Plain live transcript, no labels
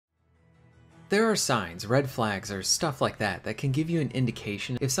There are signs, red flags, or stuff like that that can give you an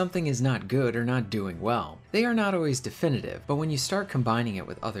indication if something is not good or not doing well. They are not always definitive, but when you start combining it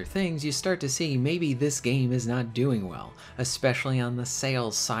with other things, you start to see maybe this game is not doing well, especially on the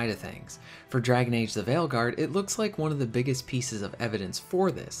sales side of things. For Dragon Age the Veilguard, it looks like one of the biggest pieces of evidence for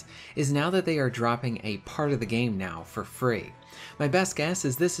this is now that they are dropping a part of the game now for free. My best guess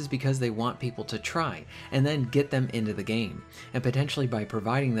is this is because they want people to try and then get them into the game, and potentially by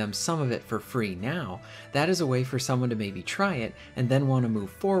providing them some of it for free now, that is a way for someone to maybe try it and then want to move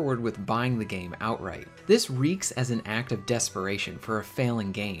forward with buying the game outright. This reeks as an act of desperation for a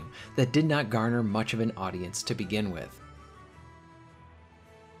failing game that did not garner much of an audience to begin with.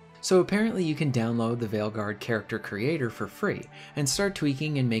 So apparently you can download the Veilguard character creator for free and start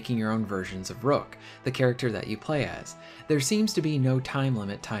tweaking and making your own versions of Rook, the character that you play as. There seems to be no time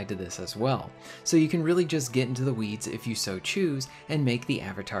limit tied to this as well, so you can really just get into the weeds if you so choose and make the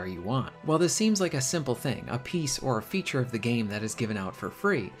avatar you want. While this seems like a simple thing, a piece or a feature of the game that is given out for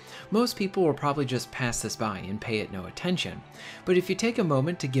free, most people will probably just pass this by and pay it no attention. But if you take a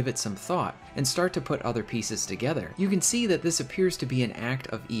moment to give it some thought and start to put other pieces together, you can see that this appears to be an act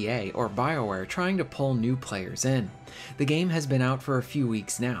of EA or bioware trying to pull new players in. The game has been out for a few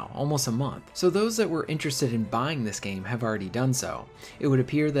weeks now, almost a month, so those that were interested in buying this game have already done so. It would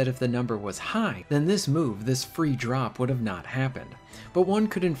appear that if the number was high, then this move, this free drop, would have not happened. But one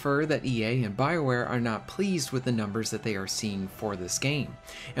could infer that EA and BioWare are not pleased with the numbers that they are seeing for this game,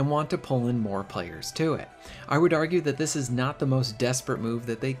 and want to pull in more players to it. I would argue that this is not the most desperate move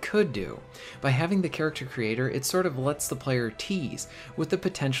that they could do. By having the character creator, it sort of lets the player tease with the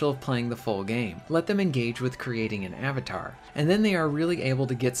potential of playing the full game, let them engage with creating an avatar, and then they are really able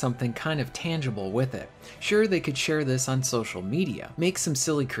to get something kind of tangible with it. Sure, they could share this on social media, make some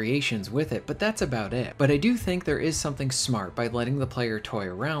silly creations with it, but that's about it. But I do think there is something smart by letting the player toy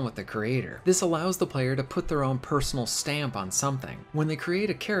around with the creator. This allows the player to put their own personal stamp on something. When they create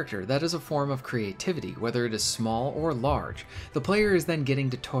a character, that is a form of creativity, whether it is small or large. The player is then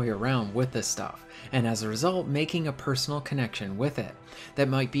getting to toy around with this stuff, and as a result making a personal connection with it. That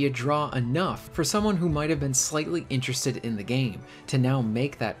might be a draw enough for someone who might have been slightly interested in the game to now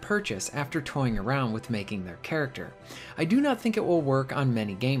make that purchase after toying around with making their character. I do not think it will work on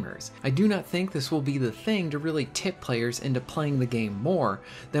many gamers. I do not think this will be the thing to really tip players into playing the game more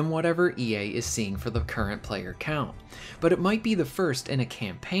than whatever EA is seeing for the current player count. But it might be the first in a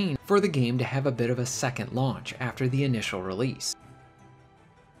campaign for the game to have a bit of a second launch after the initial release.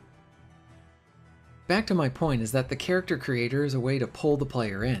 Back to my point is that the character creator is a way to pull the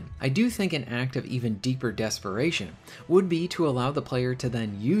player in. I do think an act of even deeper desperation would be to allow the player to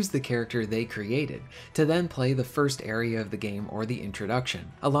then use the character they created to then play the first area of the game or the introduction.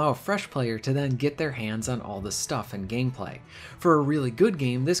 Allow a fresh player to then get their hands on all the stuff and gameplay. For a really good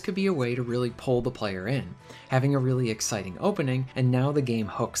game, this could be a way to really pull the player in, having a really exciting opening, and now the game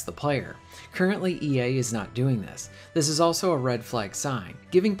hooks the player. Currently, EA is not doing this. This is also a red flag sign,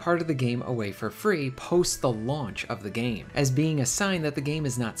 giving part of the game away for free post the launch of the game, as being a sign that the game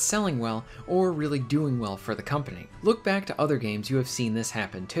is not selling well or really doing well for the company. Look back to other games you have seen this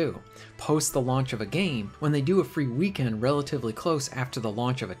happen too. Post the launch of a game, when they do a free weekend relatively close after the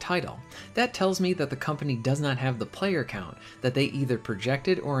launch of a title, that tells me that the company does not have the player count that they either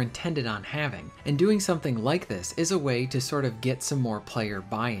projected or intended on having, and doing something like this is a way to sort of get some more player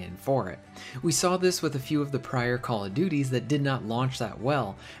buy-in for it. We saw this with a few of the prior Call of Duties that did not launch that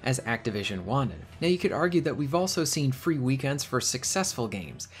well as Activision wanted. Now you could argue that we've also seen free weekends for successful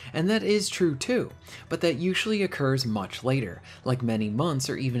games, and that is true too, but that usually occurs much later, like many months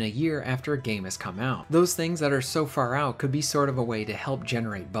or even a year after a game has come out. Those things that are so far out could be sort of a way to help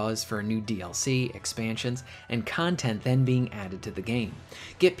generate buzz for new DLC, expansions, and content then being added to the game.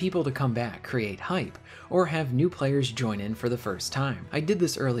 Get people to come back, create hype, or have new players join in for the first time. I did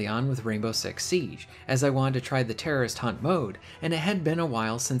this early on with Rainbow Six Siege, as I wanted to try the terrorist hunt mode, and it had been a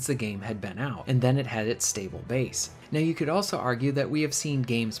while since the game had been out, and then it had its stable base. Now you could also argue that we have seen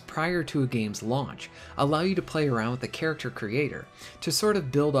games prior to a game's launch allow you to play around with the character creator to sort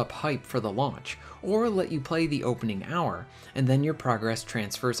of build up hype for the launch, or let you play the opening hour, and then your progress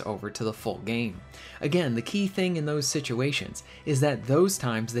transfers over to the full game. Again, the key thing in those situations is that those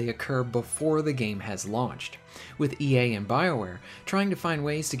times they occur before the game has launched. With EA and BioWare trying to find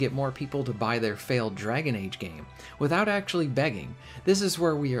ways to get more people to buy their failed Dragon Age game without actually begging, this is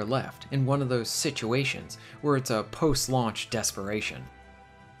where we are left, in one of those situations where it's a post-launch desperation.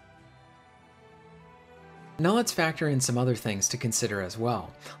 Now let's factor in some other things to consider as well.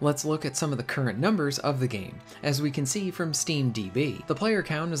 Let's look at some of the current numbers of the game. As we can see from SteamDB, the player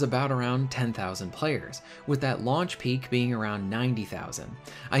count is about around 10,000 players, with that launch peak being around 90,000.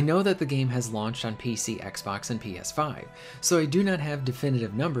 I know that the game has launched on PC, Xbox, and PS5, so I do not have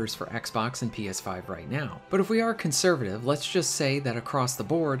definitive numbers for Xbox and PS5 right now. But if we are conservative, let's just say that across the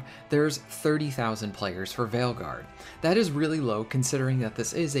board, there's 30,000 players for Veilguard. That is really low considering that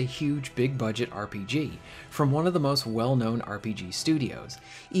this is a huge big budget RPG from one of the most well-known RPG studios.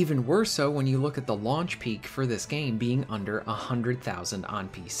 Even worse so when you look at the launch peak for this game being under 100,000 on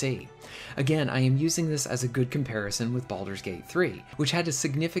PC. Again, I am using this as a good comparison with Baldur's Gate 3, which had a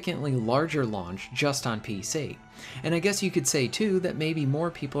significantly larger launch just on PC. And I guess you could say too that maybe more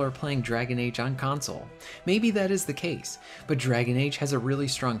people are playing Dragon Age on console. Maybe that is the case, but Dragon Age has a really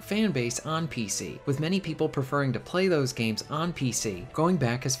strong fan base on PC, with many people preferring to play those games on PC, going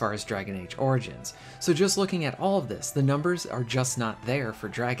back as far as Dragon Age Origins. So just looking at all of this, the numbers are just not there for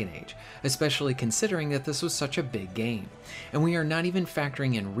Dragon Age, especially considering that this was such a big game. And we are not even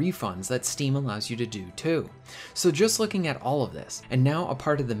factoring in refunds that Steam allows you to do too. So just looking at all of this, and now a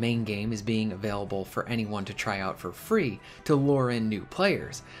part of the main game is being available for anyone to try out for free to lure in new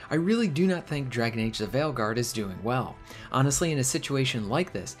players, I really do not think Dragon Age the Veilguard is doing well. Honestly, in a situation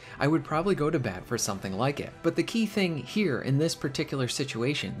like this, I would probably go to bat for something like it. But the key thing here in this particular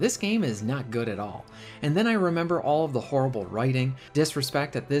situation, this game is not good at all. And then I remember all of the horrible writing,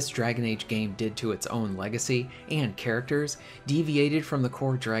 disrespect that this Dragon Age game did to its own legacy and characters, deviated from the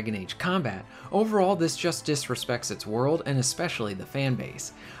core Dragon Age combat. Overall, this just disrespects its world and especially the fan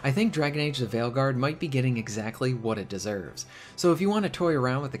base. I think Dragon Age the Veilguard might be getting exactly what it deserves. So if you want to toy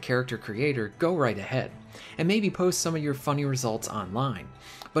around with the character creator, go right ahead, and maybe post some of your funny results online.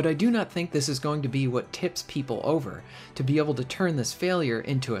 But I do not think this is going to be what tips people over to be able to turn this failure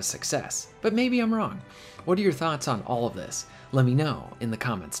into a success. But maybe I'm wrong. What are your thoughts on all of this? Let me know in the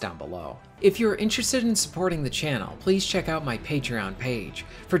comments down below. If you're interested in supporting the channel, please check out my Patreon page.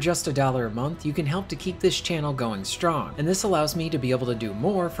 For just $1 a month, you can help to keep this channel going strong, and this allows me to be able to do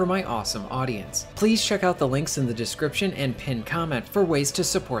more for my awesome audience. Please check out the links in the description and pinned comment for ways to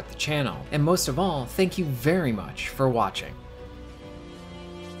support the channel. And most of all, thank you very much for watching.